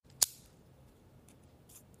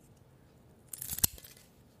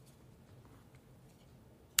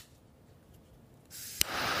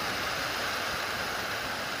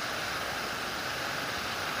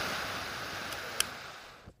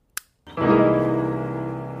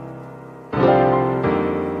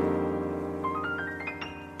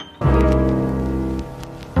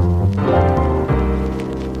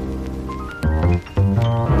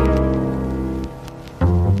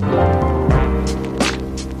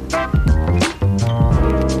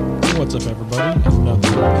What's up, everybody?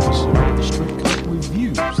 Another episode of the Strip Cut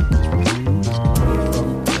Reviews. This review is coming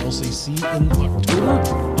from LCC in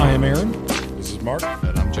October. I am Aaron. This is Mark.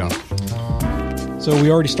 And I'm John. So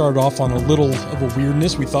we already started off on a little of a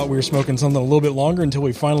weirdness. We thought we were smoking something a little bit longer until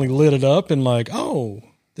we finally lit it up and like, oh,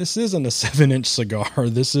 this isn't a 7-inch cigar.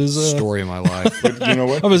 This is a story of my life. But you know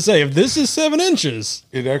what? I would say if this is 7 inches.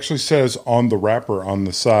 It actually says on the wrapper on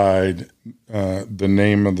the side, the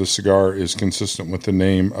name of the cigar is consistent with the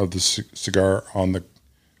name of the cigar on the.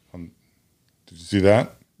 Did you see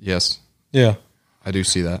that? Yes, Yeah. I do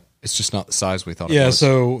see that. It's just not the size we thought it was. Yeah,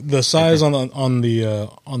 so the size on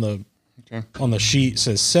the sheet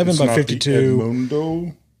says 7 It's by not 52. The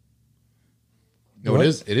Edmundo. No, What?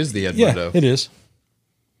 it is the Edmundo. Yeah, it is.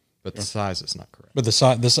 But the size is not correct. But the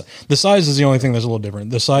size is the only thing that's a little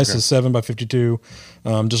different. The size is 7 by 52.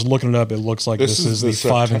 Just looking it up, it looks like this is the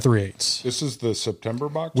 5 3/8. This is the September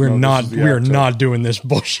box. We're No, this is the not October. doing this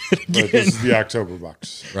bullshit again. Right, this is the October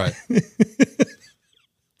box. Right.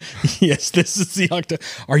 Yes, this is the October.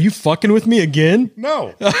 Are you fucking with me again?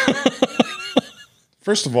 No.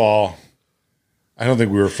 First of all, I don't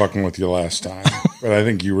think we were fucking with you last time, but I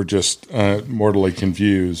think you were just mortally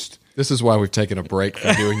confused. This is why we've taken a break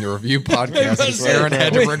from doing the review podcast. Because Aaron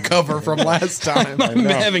had to recover from last time. I'm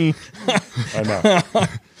having. I know.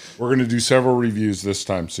 We're going to do several reviews this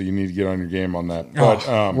time, so you need to get on your game on that. But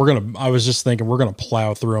I was just thinking we're gonna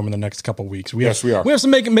plow through them in the next couple of weeks. We are. We have some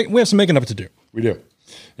making up to do. we do,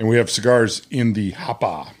 and we have cigars in the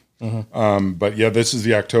hapa. But yeah, this is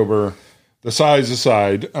the October. The size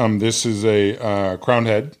aside, this is a crown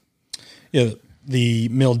head. Yeah, the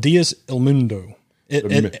Mildias Edmundo.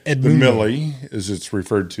 The Millie, as it's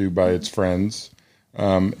referred to by its friends.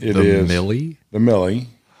 It The is Millie? The Millie.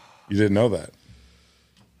 You didn't know that.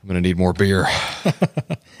 I'm going to need more beer.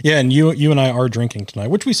 Yeah, and you and I are drinking tonight,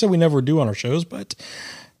 which we said we never do on our shows, but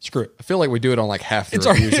screw it. I feel like we do it on like half the It's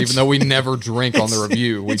our- reviews, it's- even though we never drink on the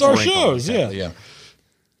review. We it's our drink on shows, it. yeah. Yeah.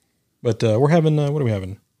 But we're having, what are we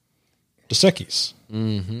having? Dos Equis.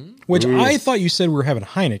 Mm-hmm. Which I thought you said we were having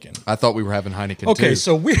Heineken. I thought we were having Heineken Okay, too.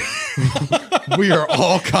 so we We are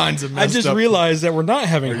all kinds of I messed just up. realized that we're not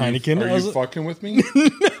having Heineken. Are I was- you fucking with me?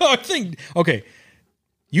 no, I think, okay,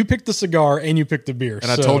 you picked the cigar and you picked the beer. And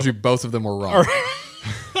I told you both of them were wrong.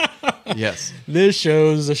 Yes. This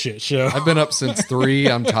show's a shit show. I've been up since 3.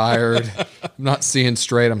 I'm tired. I'm not seeing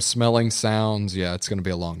straight. I'm smelling sounds. Yeah, it's going to be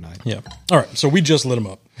a long night. Yeah. All right, so we just lit them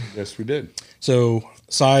up. Yes, we did. So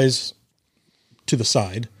size to the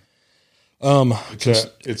side.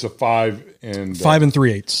 It's a 5 and 5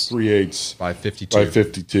 3/8. 3/8 By 52. by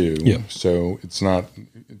 52. Yeah. So it's not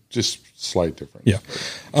just slight difference. Yeah.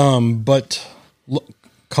 But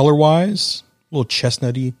color wise, a little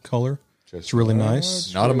chestnutty color. It's really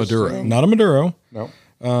nice. Not a Maduro. Not a Maduro. No.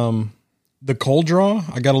 The cold draw,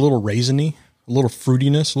 I got a little raisiny, a little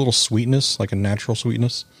fruitiness, a little sweetness, like a natural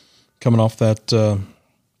sweetness coming off that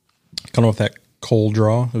cold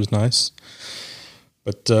draw. It was nice.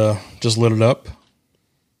 But just lit it up.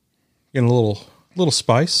 Getting a little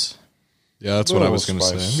spice. Yeah, that's what I was Little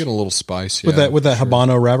going to say. spice. I'm getting a little spice. With Yeah, that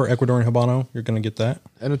Habano wrapper, Ecuadorian Habano, you're going to get that.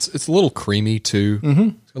 and it's a little creamy too. Mm-hmm.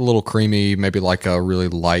 It's a little creamy, maybe like a really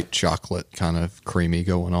light chocolate kind of creamy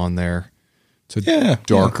going on there. It's a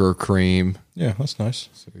darker cream. Yeah, that's nice.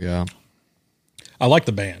 So, yeah. I like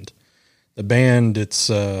the band. The band, it's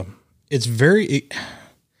very.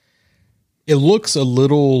 It looks a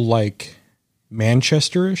little like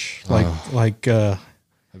Manchesterish, like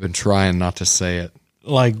I've been trying not to say it.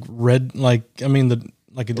 like red, like I mean it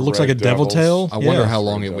looks like a Red devil Devils. tail. I wonder Yeah. how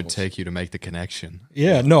long it Devils. would take you to make the connection.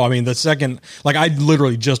 Yeah, no, I mean the second, like I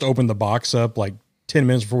literally just opened the box up like 10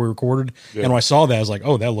 minutes before we recorded, and when I saw that, I was like,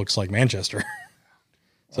 oh, that looks like Manchester.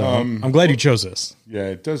 So I'm glad you chose this. Yeah,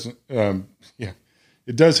 it doesn't.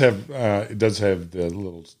 It does have the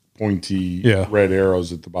little pointy red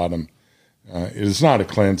arrows at the bottom. It is not a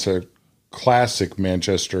classic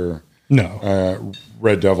Manchester No,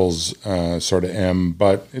 Red Devils sort of M,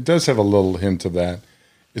 but it does have a little hint of that.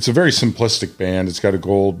 It's a very simplistic band. It's got a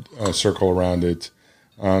gold circle around it.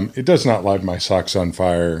 It does not light my socks on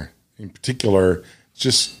fire. In particular, it's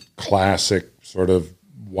just classic sort of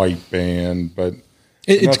white band, but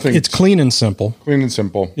it's clean and simple. clean and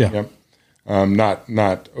simple. Yeah. Yep.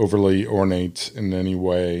 Not overly ornate in any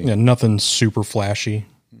way. Yeah, nothing super flashy,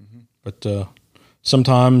 but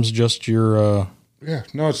sometimes just your. Yeah,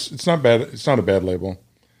 no, it's not bad. It's not a bad label.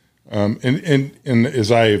 And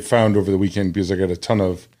as I found over the weekend, because I got a ton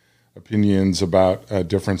of opinions about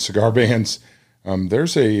different cigar bands,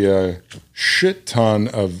 there's a shit ton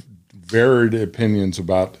of varied opinions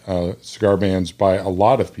about cigar bands by a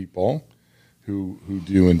lot of people who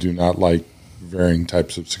do and do not like varying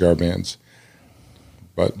types of cigar bands.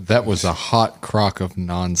 But that was a hot crock of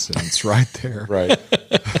nonsense right there. Right.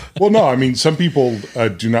 Well, no, I mean, some people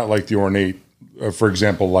do not like the ornate. For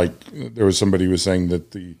example, like there was somebody who was saying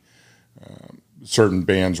that the certain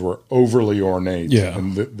bands were overly ornate. Yeah.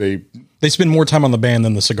 And they spend more time on the band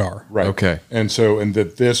than the cigar. Right. Okay. And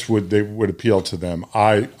that this would appeal to them.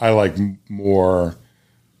 I like a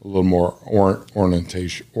little more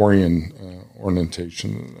ornamentation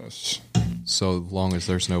than this. So long as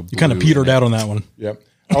there's no blue. You kind of petered out on that one. Yep.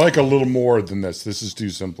 I like a little more than this. This is too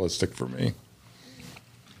simplistic for me.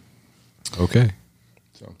 Okay.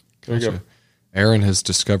 So there you go. Aaron has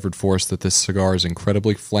discovered for us that this cigar is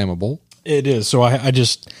incredibly flammable. It is. So I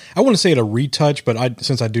want to say it a retouch, but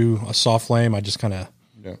since I do a soft flame, I just kind of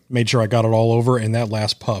made sure I got it all over. And that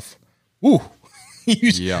last puff, woo!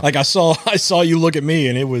 Like I saw you look at me,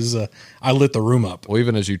 and it was I lit the room up. Well,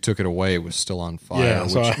 even as you took it away, it was still on fire,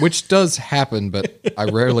 Yeah, which does happen, but I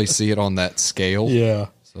rarely see it on that scale. Yeah.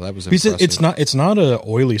 So that was impressive. It's not a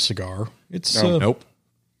oily cigar. It's nope.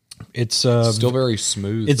 It's still very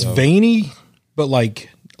smooth. It's veiny, but like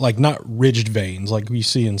not ridged veins like we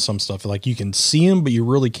see in some stuff. Like you can see them, but you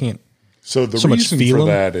really can't. So the reason for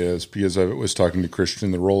that is because I was talking to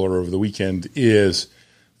Christian the Roller over the weekend is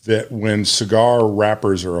that when cigar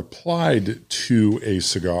wrappers are applied to a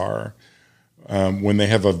cigar, when they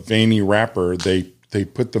have a veiny wrapper, they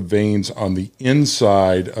put the veins on the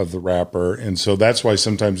inside of the wrapper, and so that's why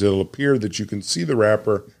sometimes it'll appear that you can see the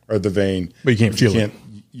wrapper or the vein, but you can't feel it.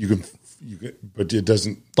 You can, but it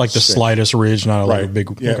doesn't like the slightest ridge, not like a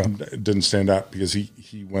big. Yeah, it didn't stand out because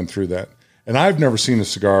he went through that. And I've never seen a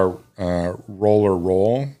cigar roller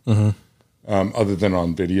roll. Other than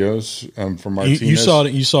on videos from Martinez.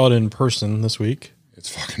 You saw it in person this week. It's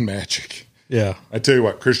fucking magic. Yeah. I tell you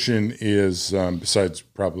what, Christian is, besides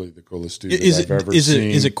probably the coolest dude I've ever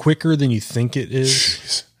seen. Is it quicker than you think it is?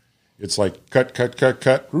 Jeez. It's like cut,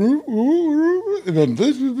 and then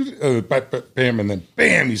bam, and then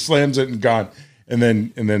bam, he slams it and gone. And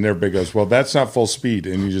then everybody goes, well, that's not full speed.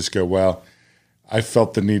 And you just go, well, I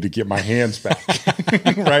felt the need to get my hands back,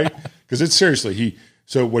 right? Because it's seriously,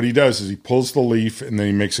 so what he does is he pulls the leaf and then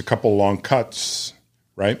he makes a couple long cuts,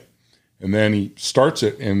 right? And then he starts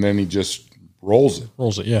it and then he just rolls it.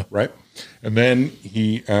 Rolls it, yeah. Right? And then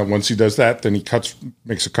he, once he does that, then he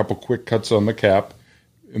makes a couple quick cuts on the cap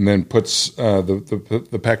and then puts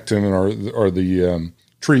the pectin or the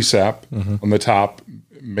tree sap on the top,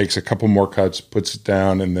 makes a couple more cuts, puts it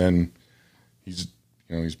down, and then he's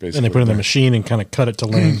basically. And they put it in the machine and kind of cut it to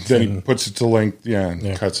length. Then he puts it to length,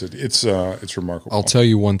 and cuts it. It's remarkable. I'll tell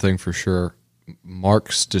you one thing for sure.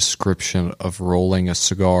 Mark's description of rolling a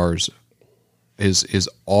cigar's his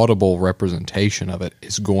audible representation of it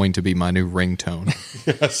is going to be my new ringtone.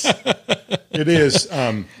 Yes, it is.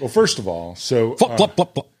 Well, first of all, so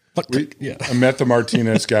I met the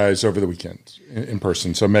Martinez guys over the weekend in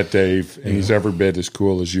person. So I met Dave, and he's every bit as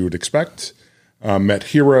cool as you would expect. Met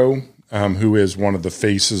Hero, who is one of the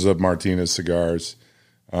faces of Martinez cigars,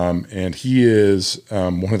 and he is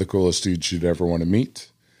one of the coolest dudes you'd ever want to meet.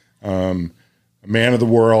 A man of the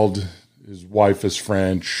world. His wife is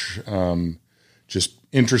French. Just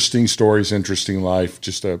interesting stories, interesting life.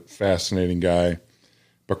 Just a fascinating guy.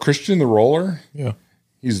 But Christian the Roller,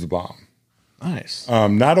 he's the bomb. Nice.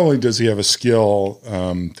 Not only does he have a skill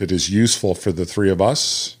that is useful for the three of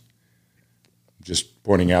us, just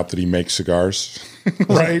pointing out that he makes cigars,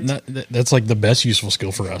 right? That's like the best useful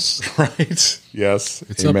skill for us. Right. Yes.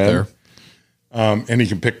 It's Amen. Up there. And he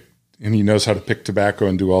can pick, and he knows how to pick tobacco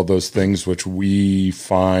and do all those things, which we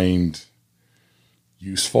find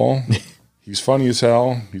useful. He's funny as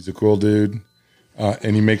hell. He's a cool dude.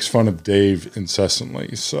 And he makes fun of Dave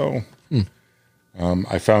incessantly. So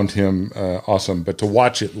I found him awesome. But to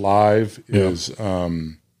watch it live is,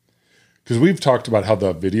 because we've talked about how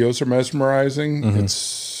the videos are mesmerizing. Mm-hmm.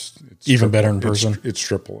 It's even better in person. It's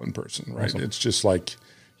triple in person, right? Awesome. It's just like,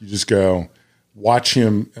 you just go, watch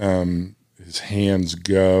him, his hands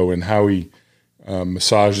go, and how he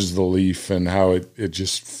massages the leaf and how it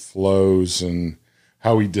just flows, and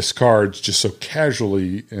how he discards just so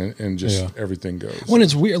casually, and just everything goes. When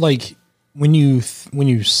it's weird, like when you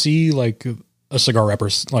see like a cigar wrapper,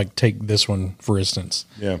 like take this one for instance,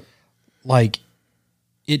 like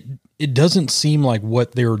it doesn't seem like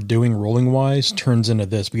what they're doing rolling wise turns into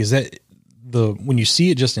this, because when you see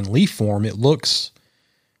it just in leaf form, it looks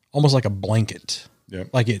almost like a blanket. Yeah,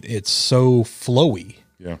 like it's so flowy.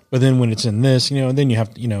 Yeah. But then when it's in this, then you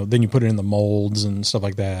have, then you put it in the molds and stuff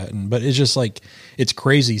like that. But it's just like, it's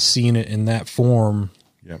crazy seeing it in that form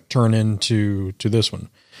turn into this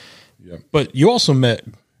one. Yeah. But you also met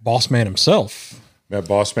Boss Man himself. Met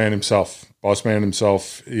Boss Man himself. Boss Man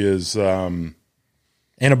himself is, and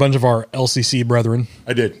a bunch of our LCC brethren.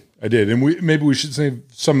 I did. And maybe we should save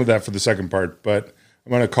some of that for the second part, but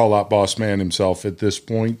I'm going to call out Boss Man himself at this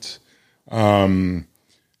point.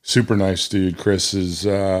 Super nice dude. Chris is,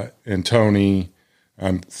 and Tony,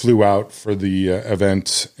 flew out for the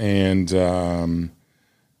event, and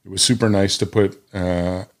it was super nice to put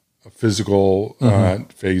a physical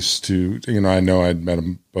face to, I know I'd met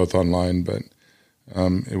them both online, but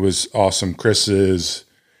it was awesome. Chris is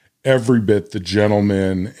every bit the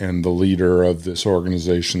gentleman and the leader of this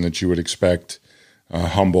organization that you would expect,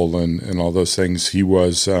 humble and all those things. He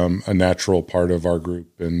was a natural part of our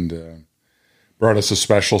group, and brought us a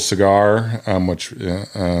special cigar,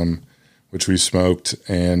 which we smoked,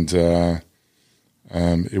 and it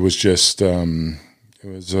was just it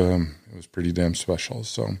was pretty damn special.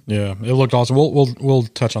 So yeah, it looked awesome. We'll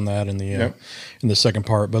touch on that in the second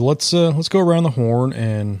part, but let's go around the horn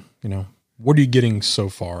and what are you getting so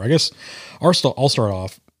far? I guess I'll start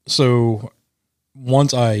off. So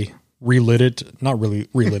once I relit it, not really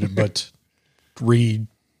relit it, but read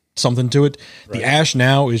something to it. Right. The ash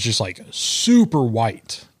now is just like super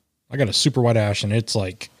white. I got a super white ash, and it's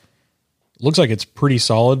like, looks like it's pretty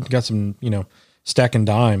solid. Got some, stacking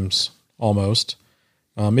dimes almost.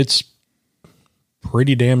 It's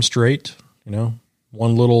pretty damn straight. One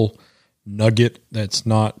little nugget that's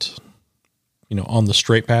not, on the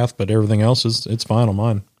straight path, but everything else it's fine on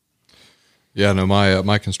mine. Yeah, no,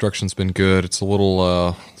 my construction's been good. It's a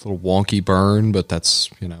little wonky burn, but that's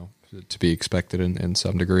to be expected in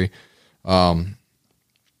some degree. The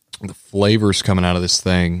flavors coming out of this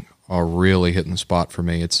thing are really hitting the spot for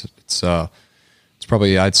me. It's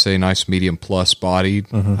probably, I'd say, nice medium plus body,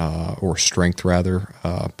 or strength rather.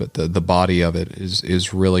 But the body of it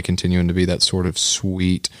is really continuing to be that sort of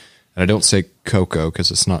sweet. And I don't say cocoa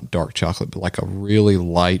because it's not dark chocolate, but like a really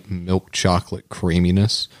light milk chocolate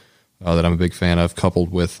creaminess that I'm a big fan of, coupled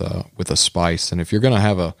with a spice. And if you're going to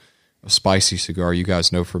have a spicy cigar, you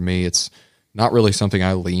guys know for me, it's not really something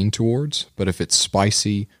I lean towards, but if it's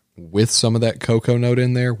spicy with some of that cocoa note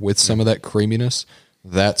in there, with some of that creaminess,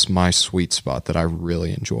 that's my sweet spot that I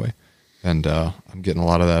really enjoy. And I'm getting a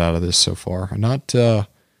lot of that out of this so far. Not a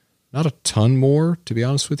ton more, to be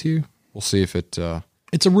honest with you. We'll see if it...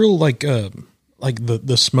 It's a real, like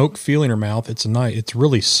the smoke feel in your mouth. It's it's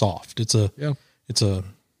really soft. It's a,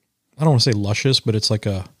 I don't want to say luscious, but it's like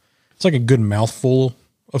a good mouthful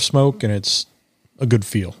of smoke, and it's a good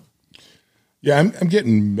feel. Yeah, I'm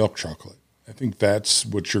getting milk chocolate. I think that's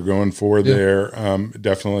what you're going for there.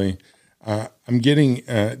 Definitely. I'm getting,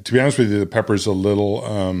 to be honest with you, the pepper's a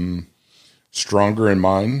little stronger in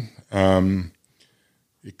mine.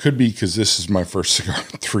 It could be because this is my first cigar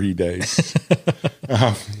in 3 days.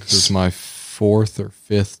 This is my fourth or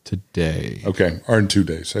fifth today. Okay, or in 2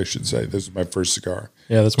 days, I should say. This is my first cigar.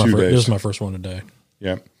 Yeah, that's my first. This is my first one today.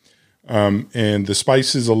 Yeah, and the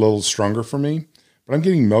spice is a little stronger for me, but I'm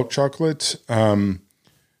getting milk chocolate.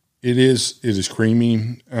 It is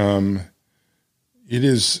creamy. It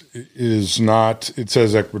is not. It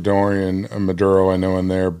says Ecuadorian Maduro, I know in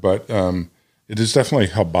there, but it is definitely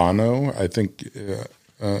Habano. I think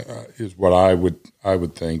is what I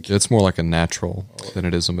would think. It's more like a natural than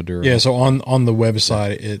it is a Maduro. Yeah. So on the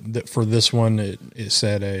website, for this one, it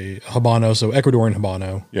said a Habano, so Ecuadorian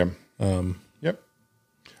Habano. Yeah. Yep.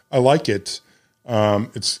 I like it.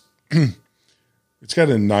 It's it's got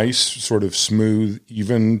a nice sort of smooth,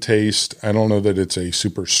 even taste. I don't know that it's a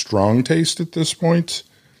super strong taste at this point,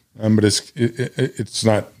 but it's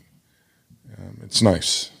not. It's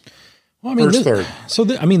nice. Well, I mean, third. So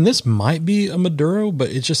this might be a Maduro,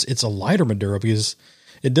 but it's a lighter Maduro because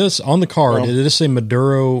it does on the card. It does say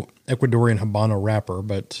Maduro Ecuadorian Habano wrapper,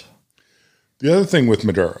 but the other thing with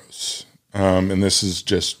Maduros, and this is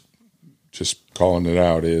just calling it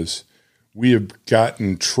out, is we have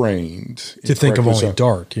gotten trained to think of only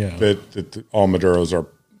dark. Yeah, that all Maduros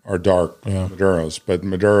are dark Maduros, but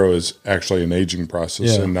Maduro is actually an aging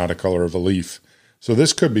process and not a color of a leaf. So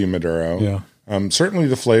this could be Maduro. Yeah. Certainly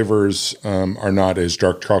the flavors are not as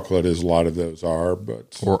dark chocolate as a lot of those are,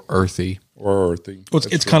 but or earthy. Well,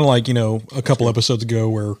 it's kind of like, a couple episodes ago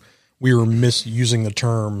where we were misusing the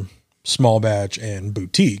term small batch and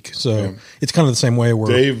boutique. So it's kind of the same way where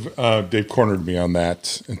Dave cornered me on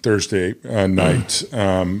that on Thursday night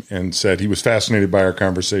and said he was fascinated by our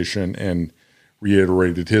conversation and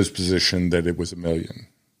reiterated his position that it was a million.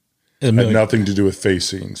 It had nothing to do with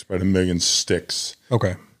facings, but 1 million sticks.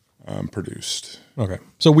 Okay. Produced. Okay.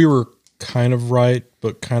 So we were kind of right,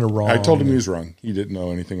 but kind of wrong. I told him he was wrong. He didn't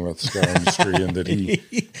know anything about the cigar industry and that he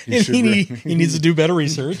needs to do better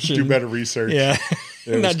research. Do better research. Yeah.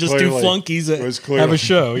 Not just two flunkies that have a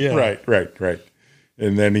show. Yeah. Right.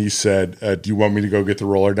 And then he said, do you want me to go get the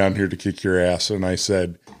roller down here to kick your ass? And I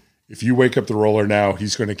said, if you wake up the roller now,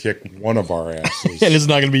 he's going to kick one of our asses. And it's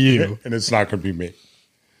not going to be you. And it's not going to be me.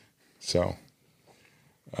 So,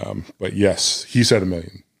 but yes, he said $1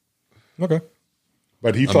 million. Okay.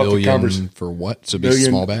 But he thought the conversation for what? So be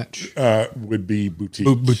small batch? Would be boutique.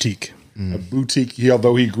 Boutique. A boutique,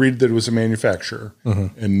 although he agreed that it was a manufacturer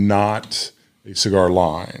and not a cigar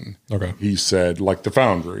line. Okay. He said, like the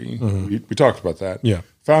Foundry, we talked about that. Yeah.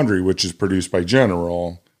 Foundry, which is produced by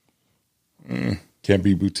General, can't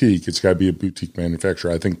be boutique. It's got to be a boutique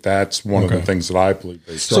manufacturer. I think that's one of the things that I believe.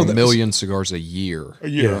 So $1 million cigars a year.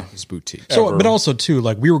 Is boutique. So, but also too,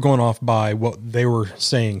 like we were going off by what they were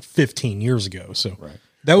saying 15 years ago. So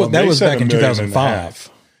that was back in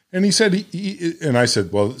 2005. And he said, and I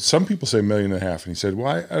said, well, some people say $1.5 million. And he said,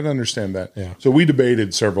 well, I don't understand that. Yeah. So we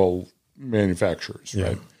debated several manufacturers,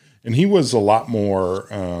 right? And he was a lot more,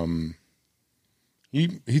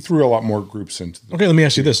 he threw a lot more groups into the Okay, let me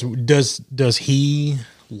ask you this. Does he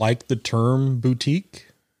like the term boutique?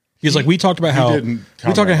 Because like we talked about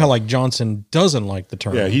how like Johnson doesn't like the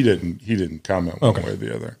term. Yeah, he didn't comment one way or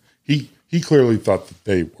the other. He clearly thought that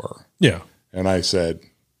they were. Yeah. And I said,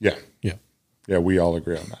 yeah, we all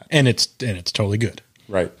agree on that. And it's totally good.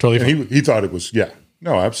 Right. Totally and he thought it was,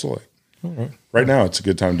 no, absolutely. Right now, it's a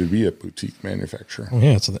good time to be a boutique manufacturer. Oh,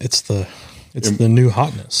 yeah, it's the new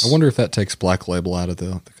hotness. I wonder if that takes Black Label out of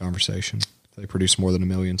the conversation. If they produce more than 1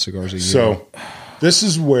 million cigars a year. So this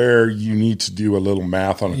is where you need to do a little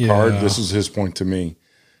math on a card. This is his point to me.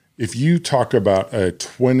 If you talk about a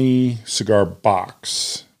 20 cigar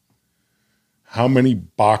box, how many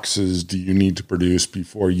boxes do you need to produce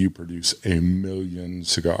before you produce 1 million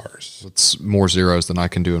cigars? It's more zeros than I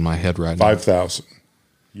can do in my head right now. 5,000.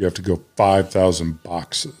 You have to go 5,000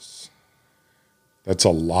 boxes. That's a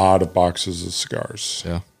lot of boxes of cigars.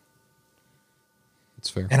 Yeah. That's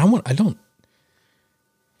fair. And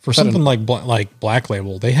for something like Black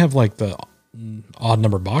Label, they have like the odd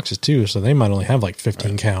number of boxes too, so they might only have like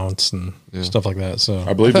 15 counts and stuff like that. So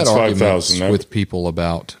I believe it's 5,000 with people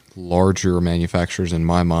about larger manufacturers in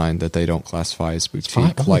my mind that they don't classify as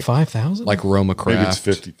boutique. Like 5,000? Like Roma Craft, maybe it's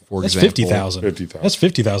 50. for That's example. 50,000. That's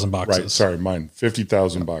 50,000 boxes. Right, sorry, mine.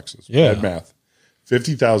 50,000 boxes. Yeah. Bad math.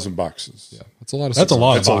 50,000 boxes. Yeah, that's a lot of That's a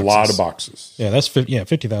lot That's of boxes. a lot of boxes. Yeah, that's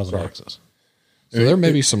 50,000 boxes. So there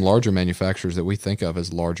may be some larger manufacturers that we think of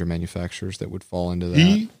as larger manufacturers that would fall into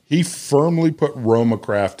that. He firmly put Roma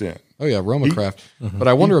Craft in. Oh yeah, Roma Craft. But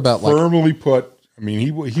I wonder about firmly put. I mean,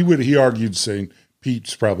 he argued saying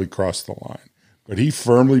Pete's probably crossed the line, but he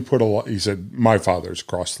firmly put a lot. He said my father's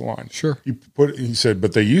crossed the line. Sure. He said,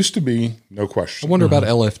 but they used to be, no question. I wonder about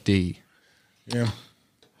LFD. Yeah,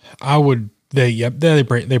 I would. They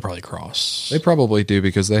probably cross. They probably do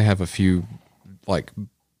because they have a few like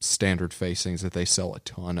standard facings that they sell a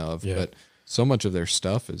ton of. Yeah. But so much of their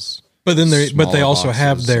stuff is. But then they smaller also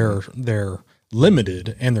have boxes. their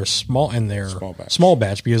limited and their small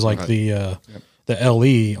batch because like the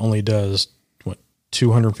LE only does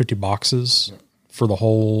 250 boxes for the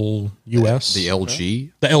whole US. The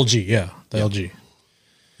LG. The LG, yeah, the LG,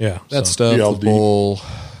 yeah. That stuff. The Bull.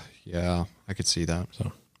 Yeah, I could see that.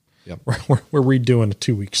 So, yep. We're redoing a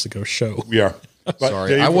 2 weeks ago show. we are. But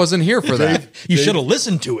Sorry, I wasn't here for that. You should have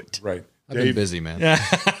listened to it. Right. I've been busy, man.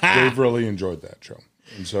 Dave really enjoyed that show,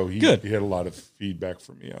 and so he had a lot of feedback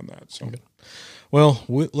from me on that. So, well,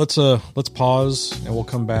 let's pause and we'll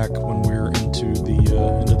come back when we're into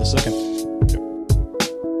the second.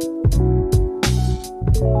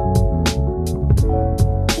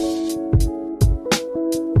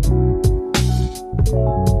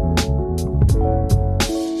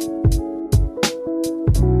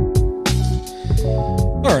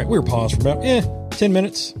 All right, we were paused for about 10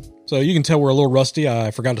 minutes. So you can tell we're a little rusty.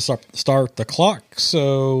 I forgot to start the clock.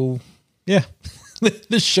 So yeah,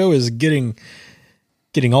 this show is getting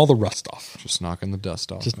all the rust off. Just knocking the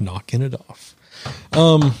dust off. Just knocking it off.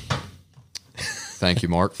 Thank you,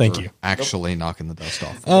 Mark. Thank for you. Actually knocking the dust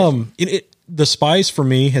off. The spice for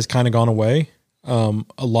me has kind of gone away. A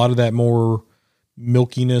lot of that more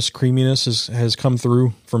milkiness, creaminess has come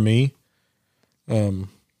through for me.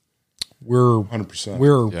 We're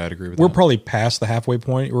 100%. I'd agree with we're that. probably past the halfway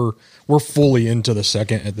point. We're fully into the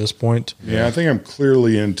second at this point. Yeah, I think I'm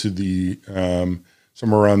clearly into the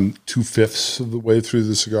somewhere around 2/5 of the way through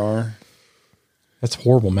the cigar. That's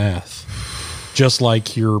horrible math. Just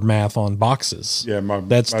like your math on boxes. Yeah,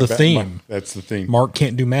 that's the theme. That's the theme. Mark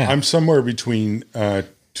can't do math. I'm somewhere between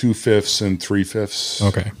 2/5 and 3/5.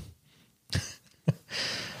 Okay.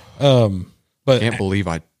 But can't believe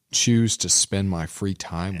I choose to spend my free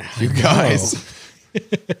time with you guys.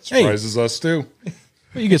 Surprises us too.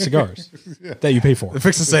 But you get cigars that you pay for.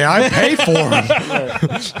 Fix to say I pay for them.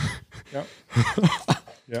 Yep.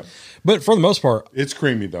 Yep. But for the most part, It's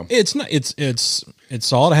creamy though. it's not. It's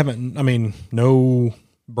solid. I mean, no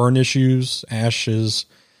burn issues. Ash is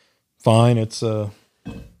fine. It's a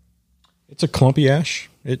clumpy ash.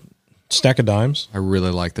 Stack of dimes. I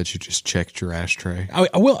really like that you just checked your ashtray.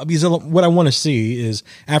 I will, because what I want to see is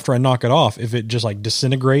after I knock it off, if it just like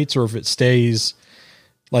disintegrates or if it stays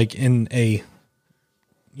like in a,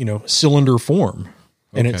 cylinder form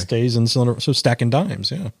and it stays in cylinder. So stacking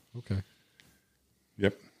dimes. Yeah. Okay.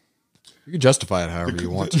 Yep. You can justify it however you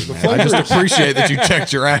want to, man. I just appreciate that you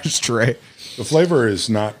checked your ashtray. The flavor is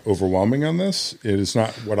not overwhelming on this. It is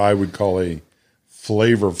not what I would call a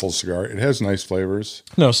flavorful cigar. It has nice flavors.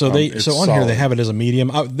 No, so on solid. here they have it as a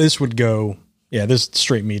medium. This would go, this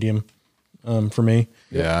straight medium for me.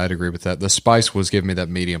 Yeah, I'd agree with that. The spice was giving me that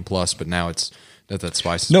medium plus, but now it's that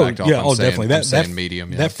spice is backed off. Definitely. That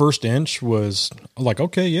medium. Yeah. That first inch was like,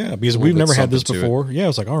 okay, because we've never had this before. Yeah,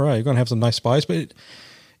 it's like, all right, you're gonna have some nice spice, but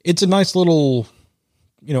it's a nice little,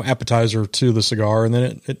 appetizer to the cigar, and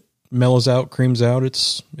then it mellows out, creams out.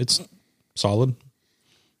 It's solid.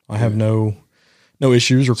 I have no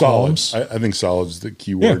issues or qualms. I think solid is the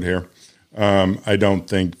key word here. I don't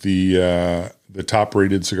think the top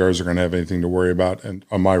rated cigars are going to have anything to worry about and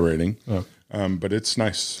on my rating. But it's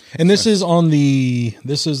nice. And this is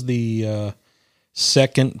the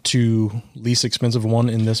second to least expensive one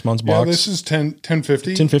in this month's box. Yeah, this is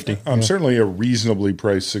 1050. 1050. Certainly a reasonably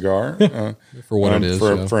priced cigar for what it is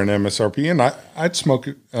for an MSRP, and I'd smoke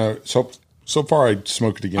it. So far, I'd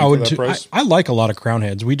smoke it again for that price. I like a lot of crown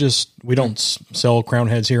heads. We don't sell crown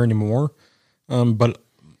heads here anymore, but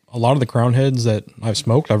a lot of the crown heads that I've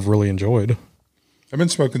smoked, I've really enjoyed. I've been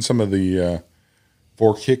smoking some of the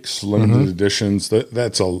Four Kicks limited editions.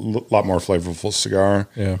 That's a lot more flavorful cigar.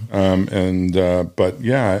 Yeah. But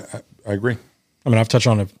yeah, I agree. I mean, I've touched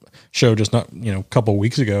on a show just not a couple of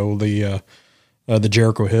weeks ago, the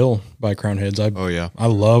Jericho Hill by Crown Heads. I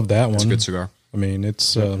love that one. It's a good cigar. I mean,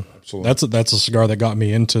 it's that's a cigar that got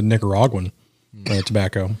me into Nicaraguan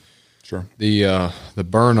tobacco. Sure. The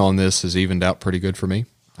burn on this is evened out pretty good for me.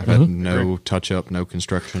 I've had no touch up, no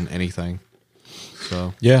construction, anything.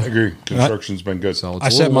 So I agree. Construction's been good. So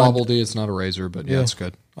it's a little wobbledy. It's not a razor, but it's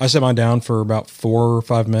good. I set mine down for about 4 or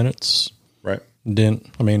 5 minutes. Right.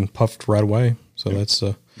 Puffed right away. So that's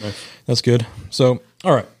nice. Good. So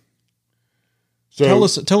all right. So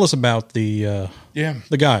tell us about the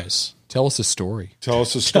guys. Tell us a story. Tell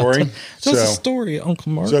us a story. Tell us a story,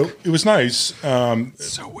 Uncle Mark. So it was nice.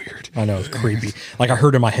 So weird. I know, it's creepy. Like I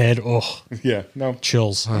heard in my head, yeah, no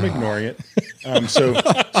chills. I'm ignoring it. So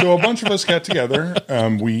a bunch of us got together.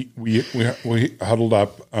 We huddled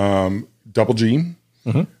up. Double G,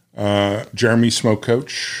 Jeremy Smoke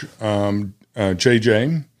Coach,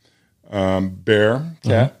 JJ, Bear,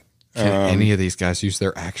 Cat. Can any of these guys use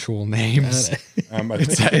their actual names?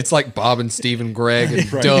 It's like Bob and Steve and Greg and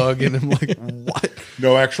Doug, and I'm like, what?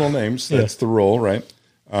 No actual names. That's the rule, right?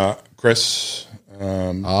 Chris,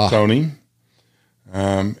 Tony,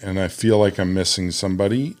 and I feel like I'm missing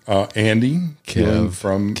somebody. Andy,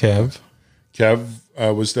 Kev.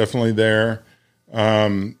 Kev was definitely there.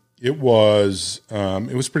 It was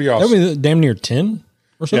pretty awesome. That was damn near 10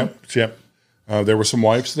 or so. Yep. There were some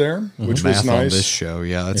wipes there, which was nice. On this show,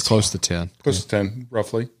 it's close to 10. Close to 10,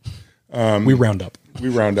 roughly. We round up.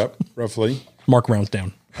 Roughly. Mark rounds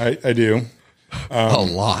down. I do. A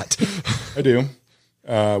lot. I do.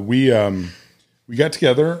 We got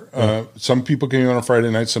together. Some people came on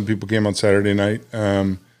Friday night. Some people came on Saturday night.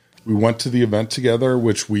 We went to the event together,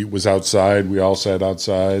 which was outside. We all sat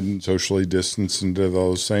outside and socially distanced and did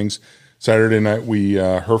those things. Saturday night, we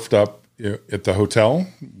herfed up at the hotel.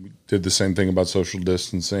 We did the same thing about social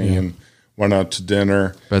distancing and went out to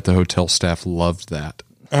dinner. Bet the hotel staff loved that.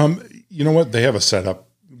 You know what? They have a setup.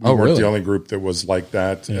 We weren't the only group that was like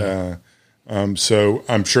that. Yeah. So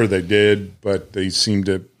I'm sure they did, but they seemed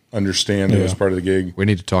to understand it was part of the gig. We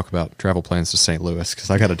need to talk about travel plans to St. Louis because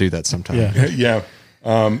I got to do that sometime. Yeah.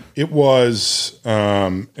 It was,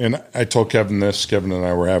 and I told Kevin this. Kevin and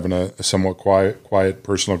I were having a somewhat quiet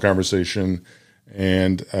personal conversation,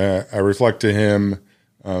 and I reflect to him.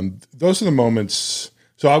 Those are the moments.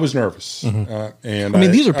 So I was nervous, and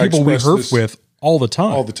these are people we herf with all the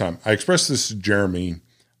time. All the time. I expressed this to Jeremy.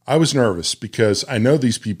 I was nervous because I know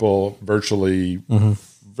these people virtually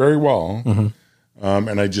very well.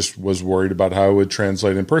 And I just was worried about how it would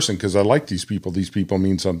translate in person because I like these people. These people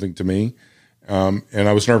mean something to me. And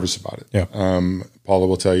I was nervous about it. Yeah. Paula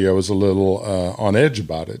will tell you I was a little on edge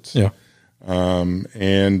about it. Yeah. And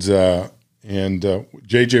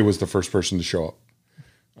JJ was the first person to show up.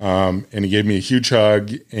 And he gave me a huge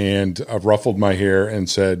hug and ruffled my hair and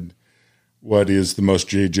said, "What is the most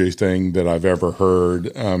JJ thing that I've ever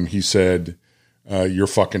heard?" He said, "You're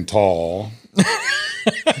fucking tall."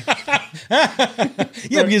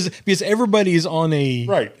 Yeah, because everybody's on a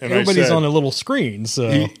and everybody's said, on a little screen. So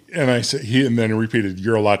and then he repeated,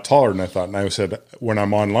 "You're a lot taller than I thought." And I said, "When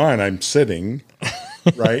I'm online, I'm sitting."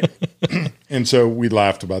 Right. And so we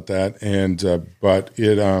laughed about that. And, but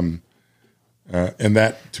it, and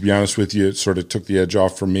that, to be honest with you, it sort of took the edge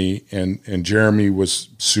off for me. And Jeremy was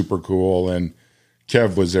super cool, and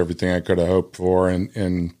Kev was everything I could have hoped for.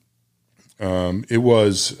 And it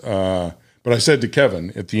was, but I said to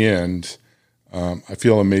Kevin at the end, I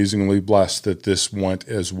feel amazingly blessed that this went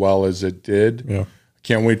as well as it did. yeah.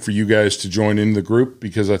 Can't wait for you guys to join in the group,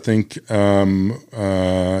 because I think you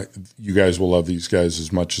guys will love these guys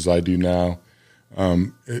as much as I do now.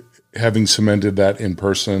 Having cemented that in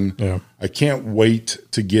person, I can't wait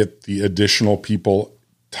to get the additional people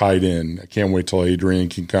tied in. I can't wait till Adrian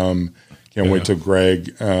can come. Can't wait till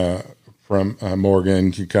Greg from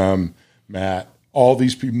Morgan can come. Matt, all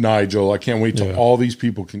these people, Nigel. I can't wait till all these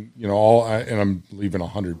people can, and I'm leaving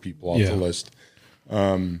 100 people off the list.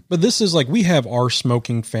 But this is like, we have our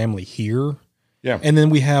smoking family here. Yeah. And then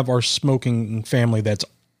we have our smoking family that's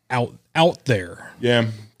out there. Yeah.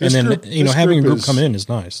 And then, having a group come in is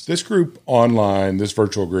nice. This group online, this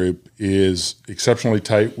virtual group, is exceptionally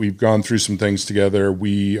tight. We've gone through some things together.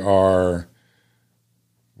 We're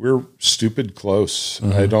stupid close.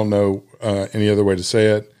 Mm-hmm. I don't know any other way to say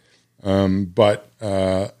it. But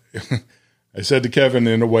I said to Kevin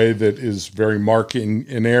in a way that is very Mark and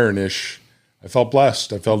Aaron-ish, I felt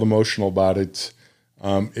blessed. I felt emotional about it.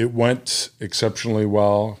 It went exceptionally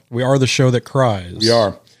well. We are the show that cries. We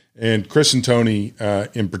are. And Chris and Tony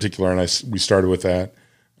in particular, and we started with that,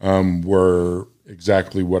 were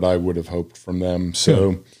exactly what I would have hoped from them.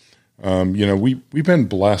 So, we've been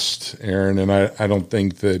blessed, Aaron, and I don't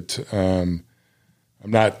think that I'm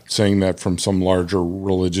not saying that from some larger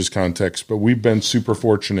religious context, but we've been super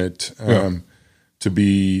fortunate to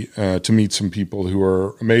meet some people who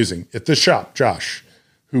are amazing at this shop. Josh,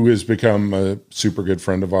 who has become a super good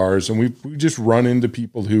friend of ours, and we just run into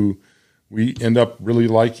people who we end up really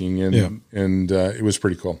liking, and it was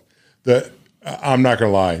pretty cool. I'm not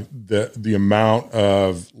gonna lie, the amount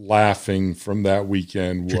of laughing from that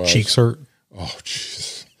weekend was, your cheeks hurt. Oh,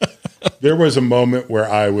 jeez. There was a moment where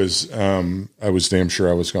I was damn sure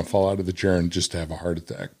I was going to fall out of the chair and just have a heart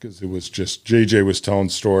attack, because it was just JJ was telling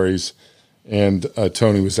stories, and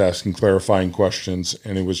Tony was asking clarifying questions,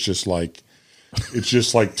 and it was just like, it's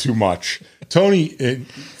just like too much. Tony,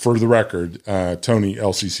 for the record,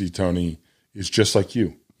 LCC Tony is just like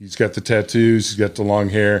you. He's got the tattoos, he's got the long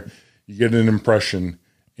hair. You get an impression,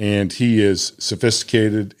 and he is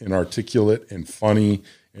sophisticated and articulate and funny,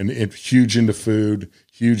 and huge into food,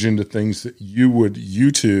 huge into things that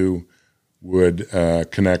you two would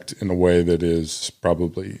connect in a way that is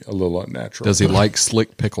probably a little unnatural. Does he like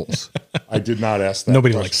slick pickles? I did not ask that.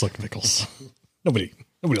 Nobody likes slick pickles. Nobody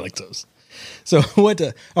likes those. So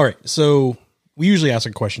all right. So we usually ask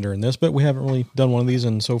a question during this, but we haven't really done one of these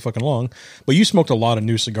in so fucking long. But you smoked a lot of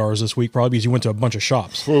new cigars this week, probably because you went to a bunch of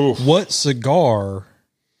shops. Oof. What cigar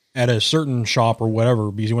at a certain shop or whatever,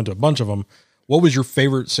 because you went to a bunch of them, what was your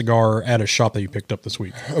favorite cigar at a shop that you picked up this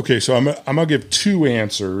week? Okay, so I'm gonna give two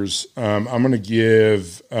answers. I'm gonna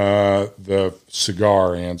give the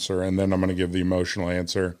cigar answer, and then I'm gonna give the emotional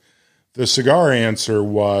answer. The cigar answer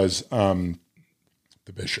was the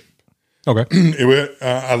Bishop. Okay,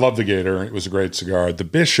 I love the Gator. It was a great cigar. The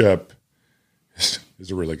Bishop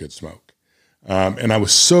is a really good smoke, and I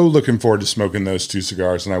was so looking forward to smoking those two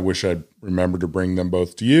cigars. And I wish I'd remembered to bring them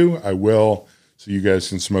both to you. I will, so you guys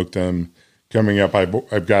can smoke them. Coming up,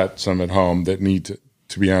 I've got some at home that need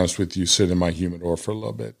to be honest with you, sit in my humidor for a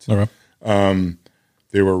little bit. Okay.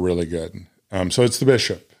 They were really good. So it's the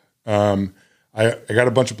Bishop. I got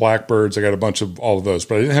a bunch of Blackbirds. I got a bunch of all of those,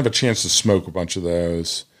 but I didn't have a chance to smoke a bunch of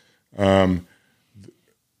those.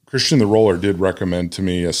 Christian the Roller did recommend to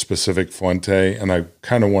me a specific Fuente, and I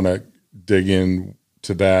kind of want to dig in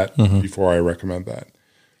to that before I recommend that.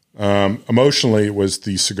 Emotionally, it was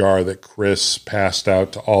the cigar that Chris passed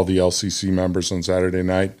out to all the LCC members on Saturday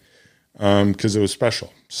night because it was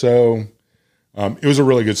special. So it was a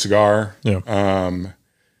really good cigar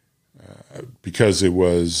because it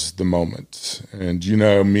was the moment. And you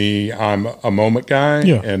know me, I'm a moment guy,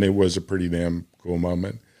 and it was a pretty damn cool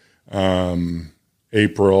moment.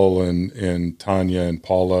 April and Tanya and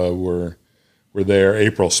Paula were there.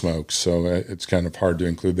 April smokes, so it's kind of hard to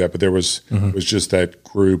include that. But there was just that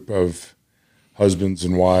group of husbands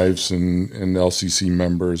and wives and LCC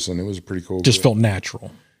members, and it was a pretty cool. Just felt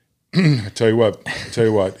natural. I tell you what,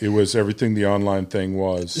 it was everything the online thing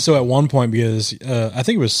was. So at one point, because I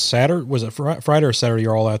think it was Saturday, was it Friday or Saturday?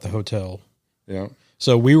 You're all at the hotel. Yeah.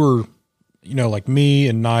 So we were, like me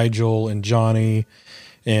and Nigel and Johnny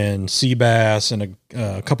and Seabass and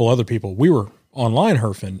a couple other people. We were online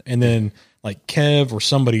herfing, and then like Kev or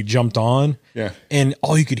somebody jumped on. Yeah. And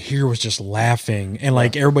all you could hear was just laughing, and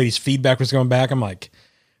like everybody's feedback was going back. I'm like,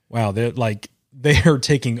 wow, they're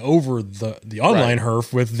taking over the online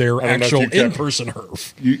herf with their actual in-person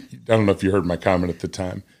herf. I don't know if you heard my comment at the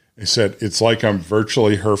time. I said, it's like I'm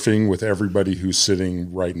virtually herfing with everybody who's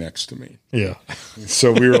sitting right next to me. Yeah.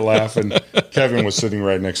 So we were laughing. Kevin was sitting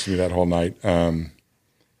right next to me that whole night.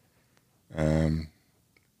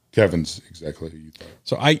 Kevin's exactly who you thought.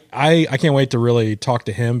 So I can't wait to really talk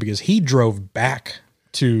to him, because he drove back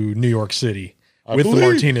to New York City with the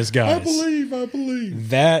Martinez guys. I believe.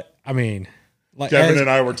 That, I mean, like Kevin and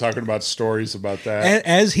I were talking about stories about that.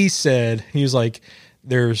 As he said, he was like,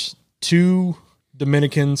 there's 2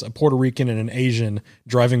 Dominicans, a Puerto Rican, and an Asian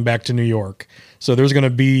driving back to New York. So there's going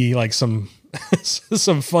to be like some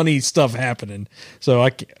funny stuff happening. So I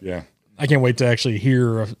can't wait to actually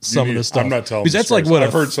hear some of the stuff. I'm not telling you. That's like what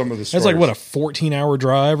I've heard some of the stories. That's like what, a 14-hour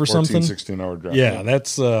drive or 14, something? 16-hour drive. Yeah,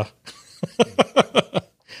 that's that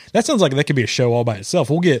sounds like that could be a show all by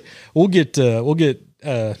itself. We'll get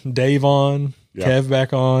Dave on, Kev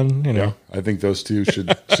back on. Yeah, I think those two should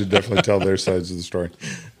definitely tell their sides of the story.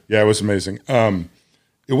 Yeah, it was amazing.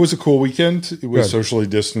 It was a cool weekend. It was socially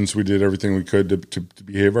distanced. We did everything we could to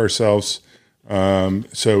behave ourselves.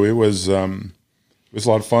 So it was a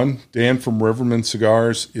lot of fun. Dan from Riverman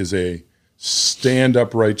Cigars is a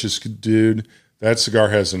stand-up righteous dude. That cigar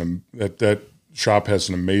has that shop has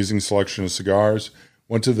an amazing selection of cigars.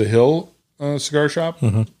 Went to the Hill cigar shop.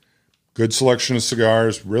 Mm-hmm. Good selection of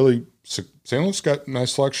cigars. Really, St. Louis got a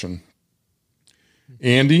nice selection.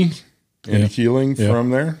 Andy Keeling from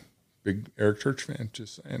there. Big Eric Church fan,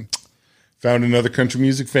 just saying. Found another country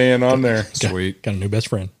music fan on there. Sweet. Got a new best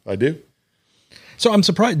friend. I do. So I'm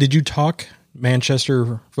surprised. Did you talk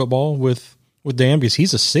Manchester football with Dan? Because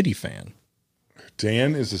he's a City fan.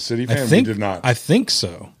 Dan is a City fan? We did not. I think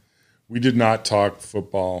so. We did not talk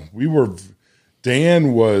football.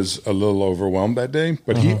 Dan was a little overwhelmed that day,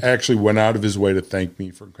 but he actually went out of his way to thank me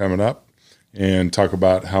for coming up and talk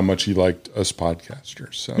about how much he liked us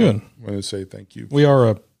podcasters. So I want to say thank you. We are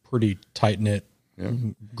a pretty tight-knit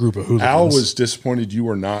group of hooligans. Al was disappointed you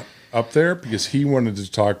were not up there because he wanted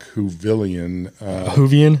to talk Whovian.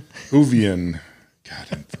 Whovian. God,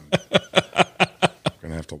 I'm going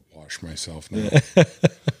to have to wash myself now.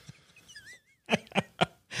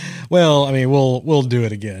 Well, I mean, we'll do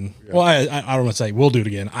it again. Yeah. Well, I don't want to say we'll do it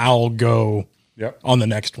again. I'll go on the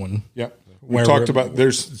next one. Yep. We talked about,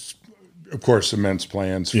 there's, of course, immense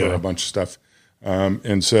plans for a bunch of stuff.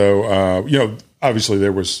 And so, obviously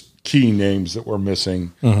there was key names that were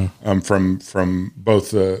missing from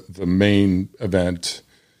both the main event.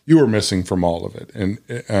 You were missing from all of it. And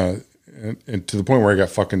to the point where I got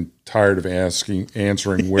fucking tired of answering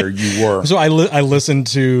where you were. So I listened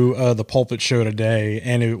to the Pulpit Show today,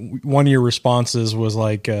 and one of your responses was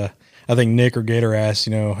like, I think Nick or Gator asked,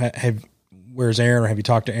 where's Aaron, or have you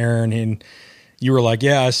talked to Aaron? And you were like,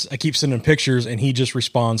 yeah, I keep sending pictures, and he just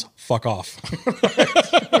responds, fuck off.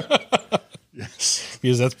 Yes.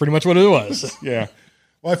 Because that's pretty much what it was. Yeah.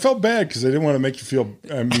 Well, I felt bad because I didn't want to make you feel,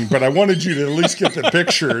 but I wanted you to at least get the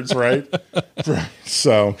pictures, right?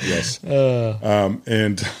 So, yes.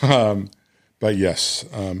 But yes,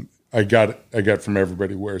 I got from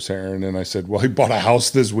everybody, where's Aaron? And I said, well, he bought a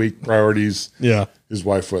house this week, priorities. Yeah. His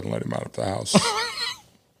wife wouldn't let him out of the house.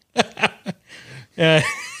 Yeah.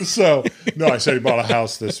 So, no, I said he bought a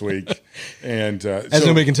house this week. And as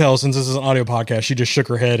nobody can tell, since this is an audio podcast, she just shook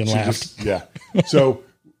her head and laughed. So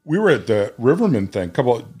we were at the Riverman thing,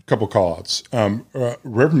 couple call-outs,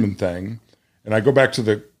 Riverman thing, and I go back to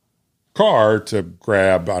the car to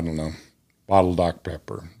grab, I don't know, bottled Diet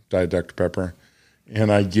Dr. Pepper,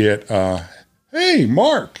 and I get, hey,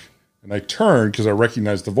 Mark. And I turn because I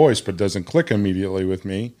recognize the voice, but doesn't click immediately with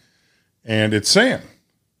me. And it's Sam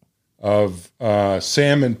of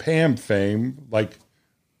Sam and Pam fame, like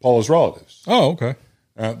Paula's relatives. Oh, okay.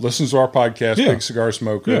 Listens to our podcast, big cigar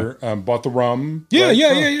smoker, bought the rum.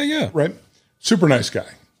 Yeah. Right. Super nice guy.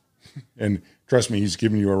 And trust me, he's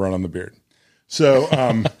giving you a run on the beard. So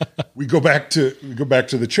we go back to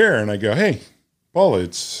the chair and I go, hey, Paula,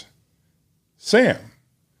 it's Sam.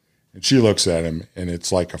 And she looks at him and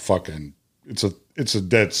it's like it's a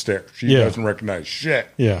dead stare. She doesn't recognize shit.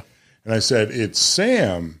 Yeah. And I said, it's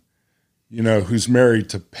Sam, who's married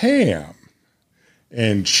to Pam.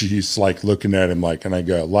 And she's like looking at him like, and I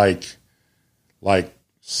go, like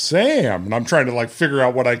Sam. And I'm trying to like figure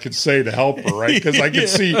out what I could say to help her, right? Because I could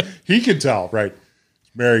see, he could tell, right?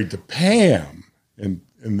 Married to Pam. And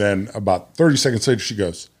then about 30 seconds later, she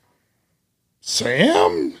goes,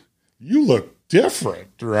 Sam, you look different,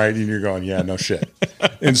 right? And you're going, yeah, no shit.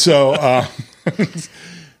 And so,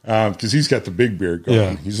 because he's got the big beard going.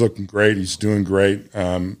 Yeah. He's looking great. He's doing great.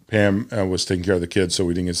 Pam was taking care of the kids, so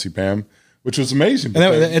we didn't get to see Pam, which was amazing.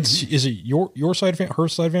 And is it your side family, her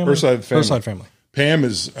side family? Her side family. Her side family. Pam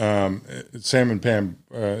is Sam and Pam,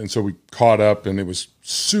 and so we caught up, and it was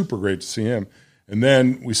super great to see him. And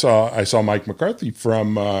then I saw Mike McCarthy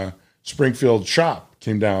from Springfield Shop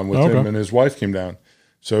came down with him, and his wife came down.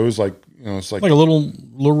 So it was like, it's like a little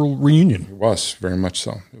reunion. It was very much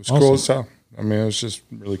so. It was cool as hell. I mean, it was just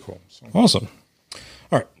really cool. So. Awesome.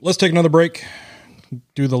 All right, let's take another break.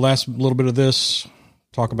 Do the last little bit of this.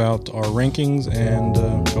 Talk about our rankings and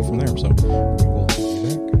go from there. So we will be back.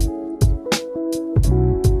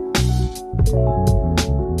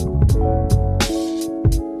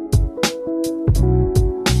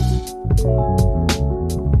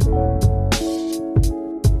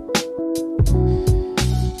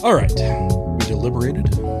 All right. We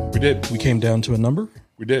deliberated. We did. We came down to a number.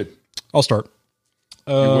 We did. I'll start.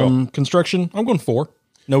 Construction, I'm going 4.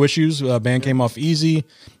 No issues. Band came off easy.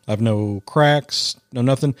 I have no cracks, no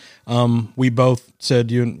nothing. We both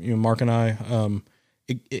said, you Mark and I,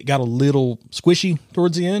 it got a little squishy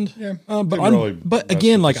towards the end. Yeah. But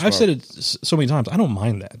again, like I've said it so many times, I don't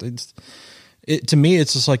mind that. To me,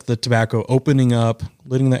 it's just like the tobacco opening up,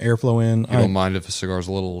 letting the airflow in. You don't mind if a cigar's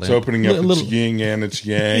a little limp? It's opening up its yin and its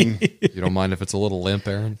yang. You don't mind if it's a little limp,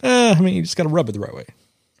 Aaron? I mean, you just got to rub it the right way.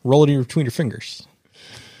 Roll it in between your fingers.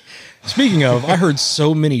 Speaking of, I heard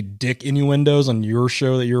so many dick innuendos on your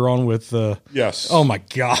show that you're on with. Yes. Oh my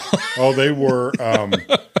God. Oh, they were.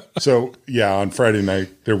 So yeah, on Friday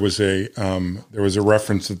night there was a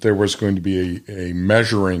reference that there was going to be a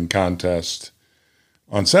measuring contest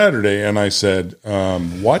on Saturday, and I said,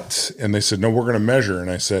 "What?" And they said, "No, we're going to measure." And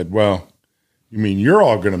I said, "Well, you mean you're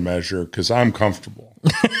all going to measure because I'm comfortable."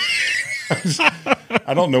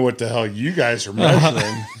 I don't know what the hell you guys are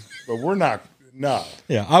measuring, but we're not. No.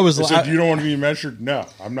 Yeah, I said, you don't want to be measured? No,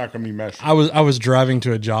 I'm not going to be measured. I was driving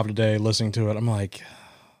to a job today, listening to it. I'm like,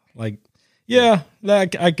 yeah, I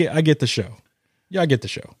get the show. Yeah, I get the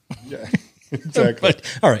show. Yeah, exactly.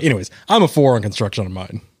 But, all right. Anyways, I'm a 4 on construction on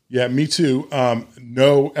mine. Yeah, me too.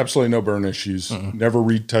 No, absolutely no burn issues. Never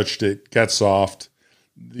retouched it. Got soft.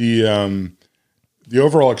 The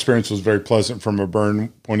overall experience was very pleasant from a burn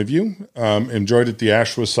point of view. Enjoyed it. The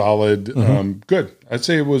ash was solid. Good. I'd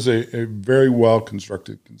say it was a very well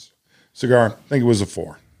constructed cigar. I think it was a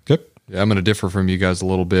 4. Good. Yeah, I'm going to differ from you guys a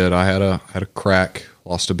little bit. I had a crack,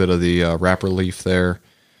 lost a bit of the wrapper leaf there,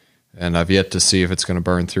 and I've yet to see if it's going to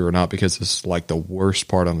burn through or not because it's like the worst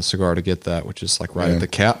part on the cigar to get that, which is like right at the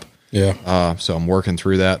cap. Yeah. So I'm working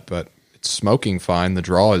through that, but it's smoking fine. The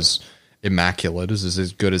draw is immaculate. This is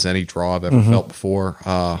as good as any draw I've ever felt before.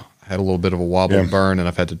 I had a little bit of a wobble burn, and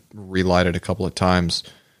I've had to relight it a couple of times.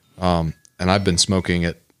 And I've been smoking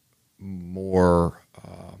it more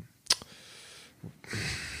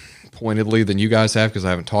pointedly than you guys have because I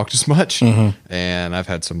haven't talked as much. And I've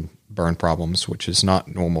had some burn problems, which is not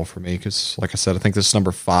normal for me because, like I said, I think this is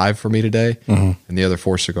number 5 for me today. And the other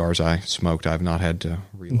 4 cigars I smoked, I've not had to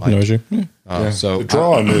relight. No issue. So the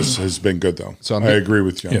draw on this has been good, though. So I agree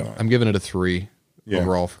with you on that. I'm giving it a 3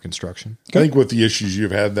 overall for construction. I think with the issues you've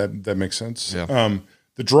had, that makes sense. Yeah.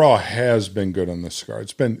 The draw has been good on this cigar.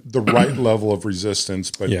 It's been the right level of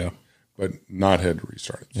resistance, but not had to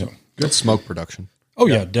restart it. So good smoke production. Oh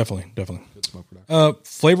yeah, definitely. Good smoke production.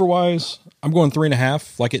 Flavor wise, I'm going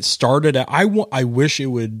 3.5. Like it started at, I wish it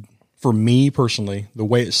would, for me personally, the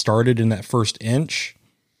way it started in that first inch,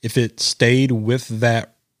 if it stayed with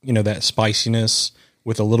that, that spiciness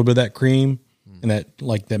with a little bit of that cream and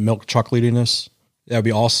that milk chocolatiness, that'd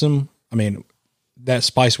be awesome. I mean, that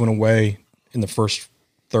spice went away in the first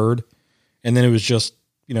third, and then it was just,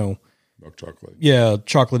 milk chocolate. Yeah,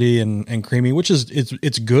 chocolatey and creamy, which is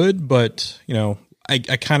it's good, but I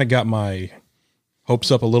kind of got my hopes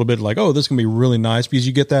up a little bit, like, oh, this is gonna be really nice because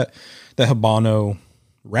you get that Habano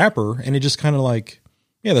wrapper, and it just kind of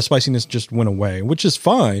the spiciness just went away, which is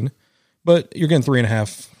fine, but you're getting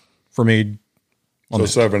 3.5 for me. So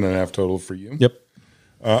 7.5 total for you. Yep.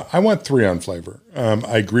 I went 3 on flavor.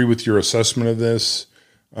 I agree with your assessment of this.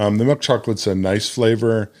 The milk chocolate's a nice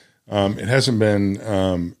flavor. It hasn't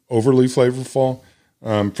been overly flavorful.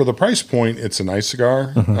 For the price point, it's a nice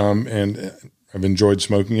cigar, and I've enjoyed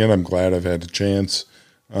smoking it. I'm glad I've had a chance.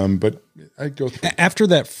 But I'd go through. After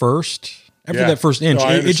that first inch,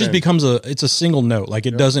 it just becomes it's a single note. Like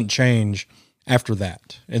it doesn't change after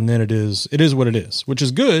that. And then it is what it is, which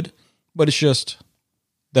is good, but it's just,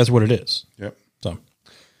 that's what it is. Yep. So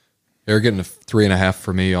they're getting a 3.5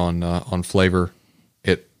 for me on flavor.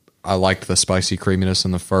 I liked the spicy creaminess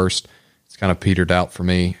in the first. It's kind of petered out for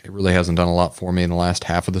me. It really hasn't done a lot for me in the last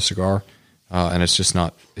half of the cigar. And it's just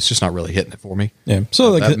not really hitting it for me. Yeah.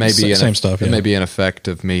 So like that may be same stuff. That may be an effect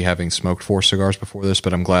of me having smoked 4 cigars before this,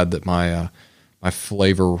 but I'm glad that my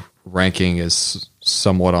flavor ranking is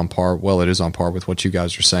somewhat on par. Well, it is on par with what you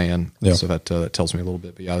guys are saying. Yeah. So that tells me a little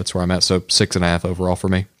bit. But yeah, that's where I'm at. So 6.5 overall for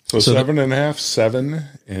me. So 7.5, 7,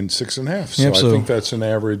 and 6.5. So I think that's an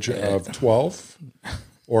average of 12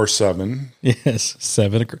 or 7. Yes,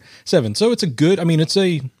 7. So it's a good. I mean, it's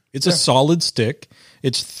a solid stick.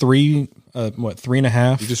 It's 3.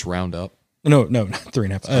 3.5. You just round up. No, not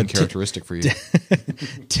 3.5. It's uncharacteristic for you. 10.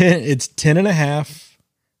 It's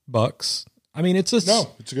 $10.50. I mean, it's a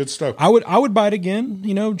good stuff. I would buy it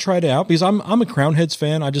again. Try it out because I'm a Crown Heads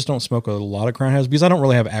fan. I just don't smoke a lot of Crown Heads because I don't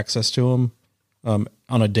really have access to them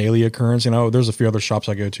on a daily occurrence. There's a few other shops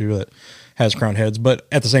I go to that has Crown Heads, but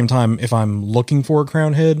at the same time, if I'm looking for a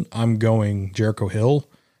Crown Head, I'm going Jericho Hill.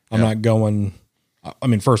 I'm not going. I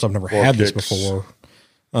mean, first, I've never had this before.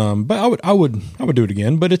 But I would do it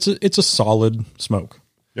again. But it's a solid smoke.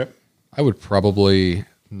 Yep. I would probably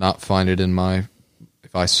not find it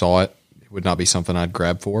if I saw it, it would not be something I'd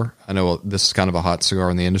grab for. I know this is kind of a hot cigar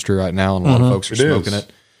in the industry right now, and a lot of folks are smoking it.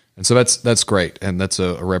 And so that's great. And that's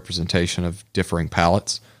a representation of differing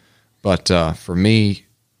palates. But for me,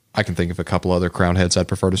 I can think of a couple other Crown Heads I'd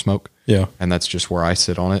prefer to smoke. Yeah. And that's just where I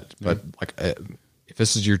sit on it. But if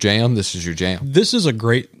this is your jam, this is your jam. This is a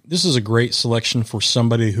great selection for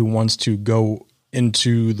somebody who wants to go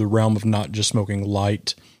into the realm of not just smoking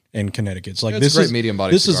light and Connecticut's. Like this is medium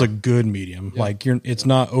body. This cigar. Is a good medium. Yeah. Like it's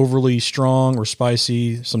not overly strong or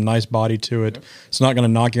spicy. Some nice body to it. Yeah. It's not going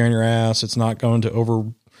to knock you on your ass. It's not going to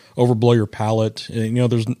overblow your palate.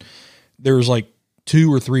 There's like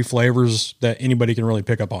 2 or 3 flavors that anybody can really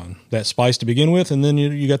pick up on. That spice to begin with, and then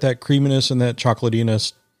you got that creaminess and that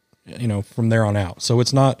chocolatiness. From there on out. So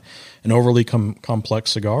it's not an overly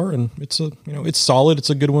complex cigar, and it's solid.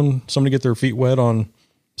 It's a good one. Somebody get their feet wet on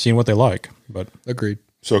seeing what they like. But agreed.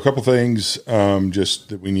 So a couple things just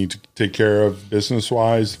that we need to take care of business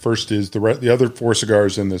wise. First is the other 4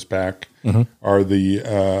 cigars in this pack are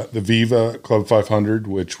the Viva Club 500,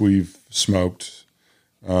 which we've smoked,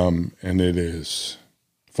 and it is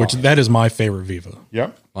fine. Which that is my favorite Viva.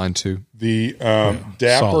 Yep. Mine too. The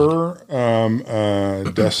Dapper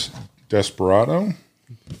Desvalido.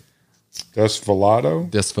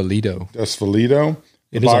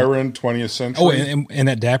 The Byron 20th Century. Oh, and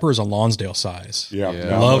that Dapper is a Lonsdale size. Yeah.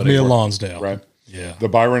 Love me a Lonsdale. Right. Yeah. The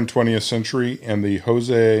Byron 20th Century and the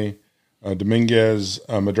Jose Dominguez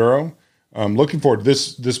Maduro. Looking forward.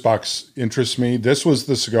 This box interests me. This was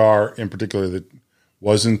the cigar in particular that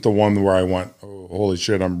wasn't the one where I went, oh, holy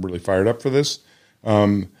shit, I'm really fired up for this.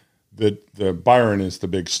 The Byron is the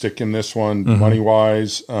big stick in this one,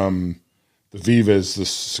 money-wise. The Viva is the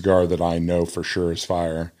cigar that I know for sure is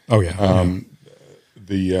fire. Oh, yeah.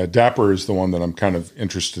 The Dapper is the one that I'm kind of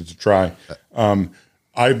interested to try.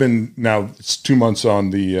 I've been now it's 2 months on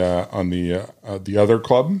the other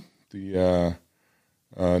club, not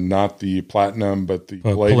the Platinum, but the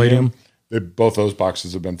Palladium. Both those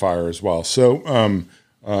boxes have been fire as well. So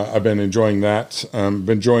I've been enjoying that. Been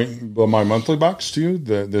enjoying my monthly box too.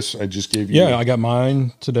 This I just gave you. Yeah, I got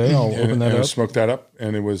mine today. I'll open that up. Smoke that up,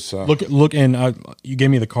 and it was look. And you gave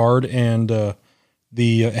me the card, and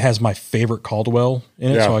it has my favorite Caldwell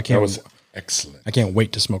in it. Yeah, so I can't. That was excellent. I can't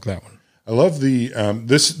wait to smoke that one. I love the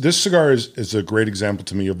this cigar is a great example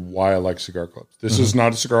to me of why I like cigar clubs. This is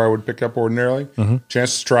not a cigar I would pick up ordinarily.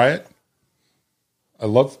 Chance to try it. I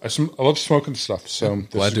love smoking stuff. So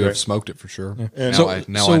glad to have smoked it for sure. Yeah.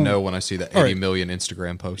 Now I know when I see the 80 million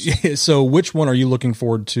Instagram posts. Yeah, so which one are you looking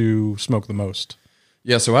forward to smoke the most?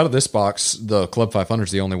 Yeah, so out of this box, the Club 500 is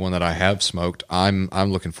the only one that I have smoked. I'm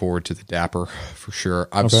looking forward to the Dapper for sure.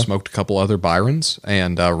 I've smoked a couple other Byrons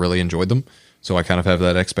and really enjoyed them. So I kind of have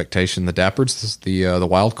that expectation. The Dapper's the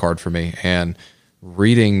wild card for me, and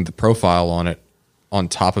reading the profile on it, on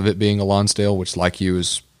top of it being a Lonsdale, which like you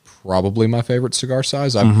is probably my favorite cigar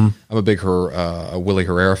size. I'm a big Willie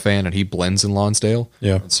Herrera fan, and he blends in Lonsdale.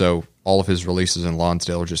 Yeah, and so all of his releases in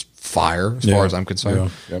Lonsdale are just fire as far as I'm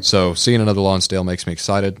concerned. Yeah. Yep. So seeing another Lonsdale makes me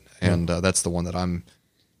excited, and that's the one that I'm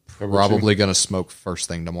probably going to smoke first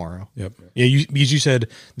thing tomorrow. Yep. Yeah, you said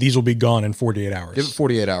these will be gone in 48 hours. Give it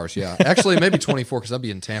 48 hours, yeah. Actually, maybe 24 because I'll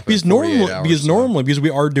be in Tampa because normally we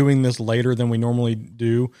are doing this later than we normally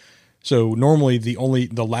do. So normally the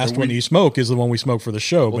last one you smoke is the one we smoke for the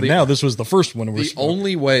show. But now this was the first one. The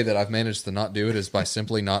only way that I've managed to not do it is by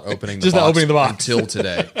simply not opening the Just box not opening the box until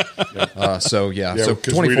today. So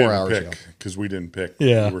 24 hours ago. Because we didn't pick.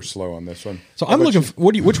 Yeah. We were slow on this one. So I'm looking.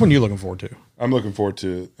 Which one are you looking forward to? I'm looking forward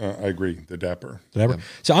to. I agree. The Dapper. Yeah.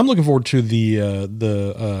 So I'm looking forward to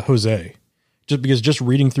the Jose, just because just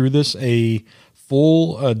reading through this, a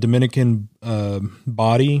full Dominican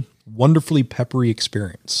body, wonderfully peppery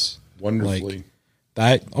experience. Wonderfully.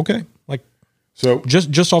 Okay. Like so,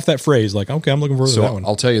 just off that phrase, like okay, I'm looking forward to that one.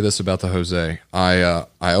 I'll tell you this about the Jose. I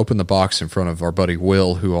opened the box in front of our buddy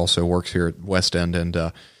Will, who also works here at West End,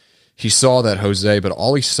 and he saw that Jose, but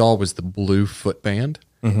all he saw was the blue footband.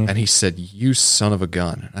 And he said, "You son of a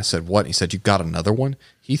gun." And I said, "What?" He said, "You got another one?"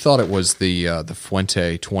 He thought it was the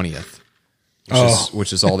Fuente 20th,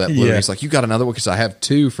 which is all that blue. Yeah. He's like, "You got another one?" Because I have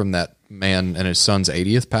two from that man and his son's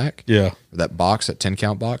 80th pack. Yeah. That box, that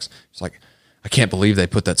 10-count box. It's like, I can't believe they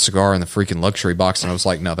put that cigar in the freaking luxury box. And I was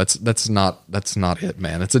like, no, that's not it,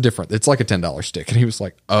 man. It's like a $10 stick. And he was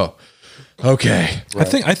like, oh, okay.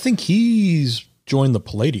 Right. I think he's joined the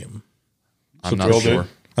Palladium. I'm not sure.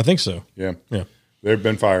 I think so. Yeah. They've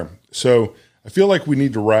been fire. So I feel like we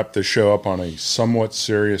need to wrap this show up on a somewhat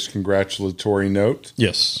serious congratulatory note.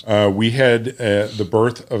 Yes. We had the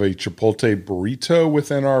birth of a Chipotle burrito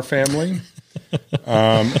within our family.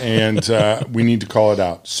 And we need to call it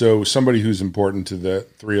out. So somebody who's important to the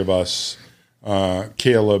three of us,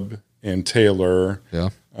 Caleb and Taylor,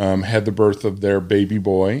 had the birth of their baby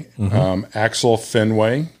boy, Axel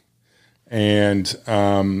Fenway, and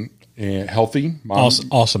Healthy. Mom,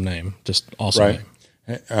 awesome name. Just awesome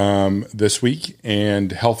name. This week,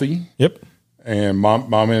 and Healthy. Yep. And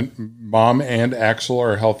mom and Axel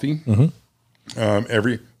are healthy.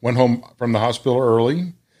 Went home from the hospital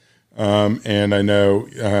early. And I know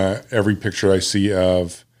every picture I see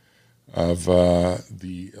of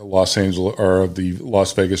the Los Angeles or of the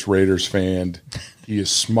Las Vegas Raiders fan, he is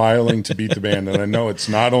smiling to beat the band. And I know it's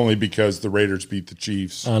not only because the Raiders beat the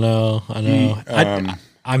Chiefs. I know.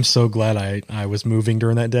 I'm so glad I was moving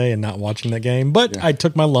during that day and not watching that game, but I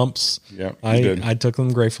took my lumps. Yeah, I took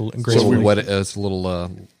them gratefully. So we wet it as a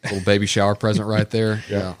little baby shower present right there.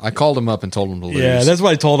 Yeah, I called him up and told him to lose. Yeah, that's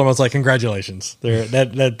what I told him. I was like, congratulations,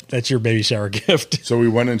 that's your baby shower gift. So we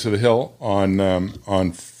went into the Hill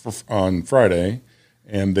on Friday,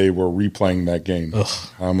 and they were replaying that game. Ugh.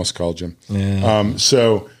 I almost called Jim. Yeah.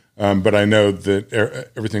 But I know that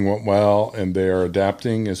everything went well, and they are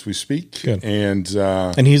adapting as we speak. Good. And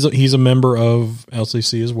he's a member of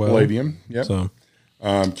LCC as well. Palladium. Yep. So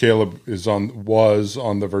Caleb was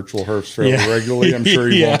on the virtual herfs fairly regularly. I'm sure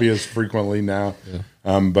he won't be as frequently now.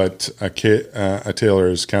 Yeah. But Taylor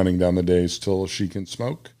is counting down the days till she can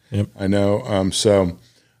smoke. Yep. I know.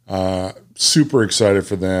 Super excited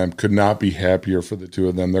for them. Could not be happier for the two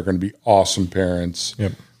of them. They're going to be awesome parents.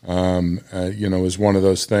 Yep. Is one of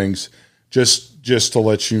those things. Just to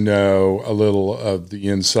let you know a little of the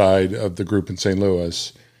inside of the group in St.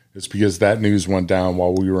 Louis, it's because that news went down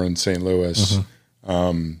while we were in St. Louis,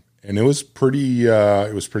 and it was pretty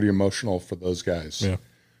emotional for those guys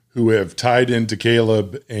who have tied into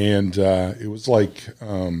Caleb, and it was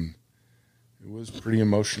pretty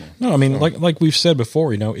emotional. No, I mean, like we've said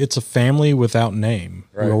before, it's a family without name,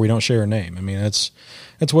 where we don't share a name. I mean, that's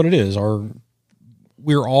what it is.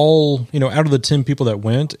 We're all, out of the 10 people that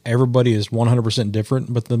went, everybody is 100%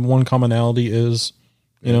 different, but the one commonality is,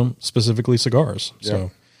 specifically cigars. So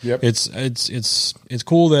it's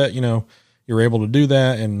cool that, you're able to do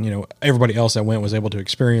that. And, everybody else that went was able to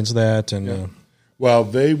experience that. And, well,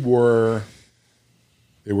 they were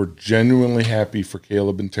genuinely happy for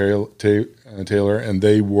Caleb and Taylor, and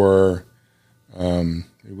they were,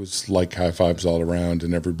 it was like high fives all around,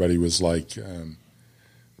 and everybody was like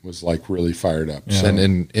really fired up. Yeah. So.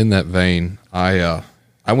 And in that vein, I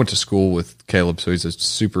went to school with Caleb, so he's a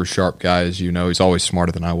super sharp guy, as you know. He's always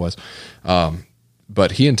smarter than I was.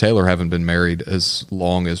 But he and Taylor haven't been married as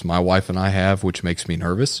long as my wife and I have, which makes me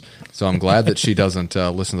nervous. So I'm glad that she doesn't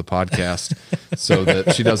listen to the podcast so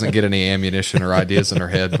that she doesn't get any ammunition or ideas in her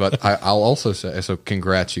head. But I'll also say, so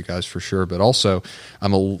congrats, you guys, for sure. But also,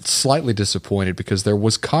 I'm slightly disappointed because there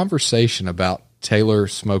was conversation about Taylor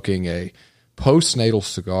smoking a postnatal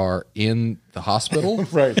cigar in the hospital.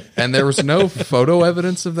 Right. And there was no photo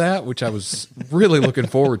evidence of that, which I was really looking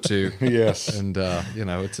forward to. Yes. And,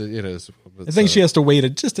 it is. I think she has to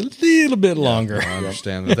wait just a little bit longer. I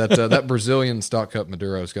understand that Brazilian stock cut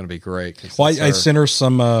Maduro is going to be great. Well, I sent her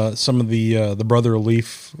some of the Brother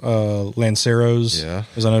Leaf Lanceros. Yeah.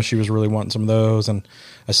 Because I know she was really wanting some of those. And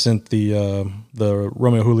I sent the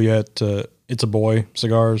Romeo Juliet It's a Boy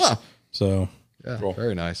cigars. Huh. So... Yeah, Cool.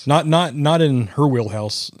 very nice. Not in her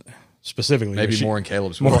wheelhouse specifically. Maybe more in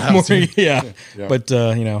Caleb's wheelhouse. Yeah. But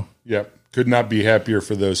Yep. Could not be happier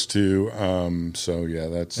for those two. So yeah,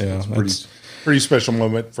 that's pretty special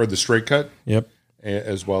moment for the straight cut. Yep.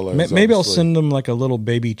 As well as maybe I'll send them like a little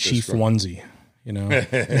baby chief onesie.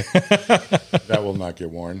 That will not get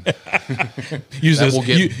worn.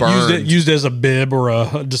 Used burned. used as a bib or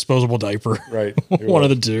a disposable diaper. Right. One of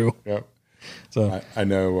the two. Yep. So I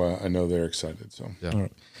know they're excited. So yeah. All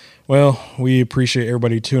right. Well, we appreciate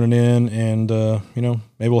everybody tuning in, and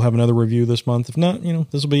maybe we'll have another review this month. If not,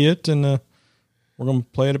 this will be it, and we're gonna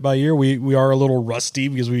play it by ear. We are a little rusty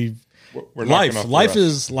because life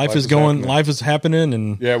is happening,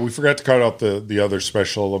 and yeah, we forgot to cut out the other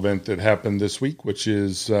special event that happened this week, which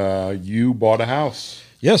is you bought a house.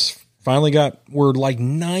 Yes, we're like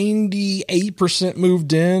 98%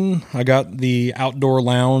 moved in. I got the outdoor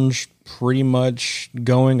lounge pretty much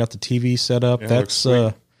going. Got the TV set up. Yeah, that's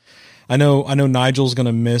I know Nigel's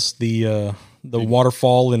gonna miss the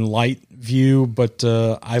waterfall and light view, but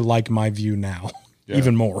I like my view now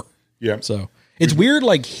even more. Yeah. So it's weird,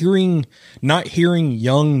 like not hearing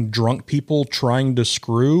young drunk people trying to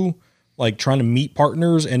screw, like trying to meet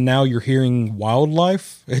partners, and now you're hearing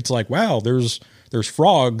wildlife. It's like, wow, there's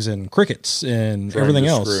frogs and crickets and everything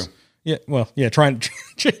else. Screw. Yeah, well, yeah, trying.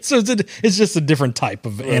 So it's just a different type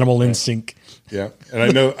of animal instinct. Yeah, and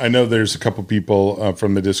I know there's a couple people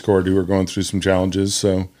from the Discord who are going through some challenges.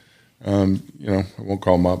 So, I won't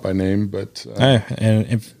call them out by name, but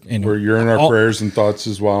you're in our prayers and thoughts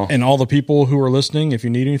as well. And all the people who are listening, if you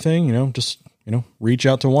need anything, just reach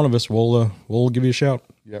out to one of us. We'll give you a shout.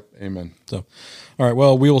 Yep, amen. So, all right.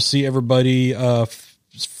 Well, we will see everybody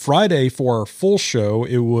Friday for our full show.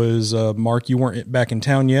 It was Mark, you weren't back in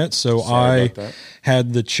town yet, so I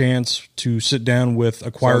had the chance to sit down with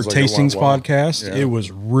Acquired Tastings podcast. Yeah. It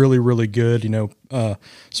was really, really good.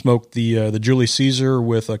 Smoked the Julius Caesar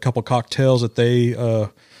with a couple cocktails that they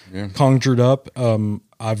conjured up.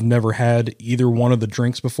 I've never had either one of the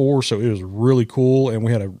drinks before, so it was really cool, and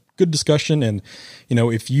we had a good discussion. And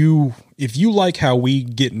if you like how we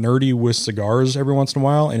get nerdy with cigars every once in a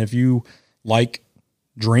while, and if you like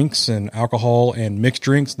drinks and alcohol and mixed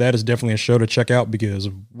drinks, that is definitely a show to check out, because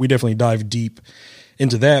we definitely dive deep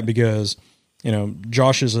into that, because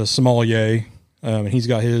Josh is a sommelier, and he's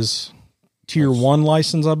got his tier 1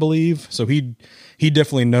 license, I believe, so he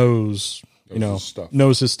definitely knows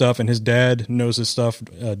his stuff, and his dad knows his stuff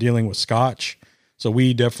dealing with Scotch. So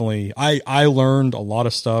we definitely I learned a lot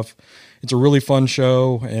of stuff. It's a really fun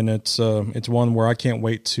show, and it's one where I can't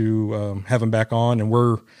wait to have him back on. And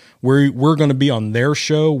we're going to be on their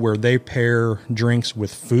show where they pair drinks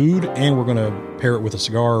with food, and we're going to pair it with a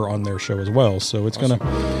cigar on their show as well. So it's awesome.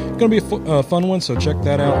 gonna be a fun one. So check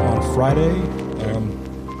that out on Friday.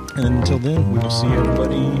 And until then, we will see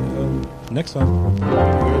everybody next time.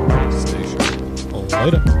 Stay sharp.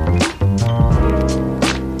 Later.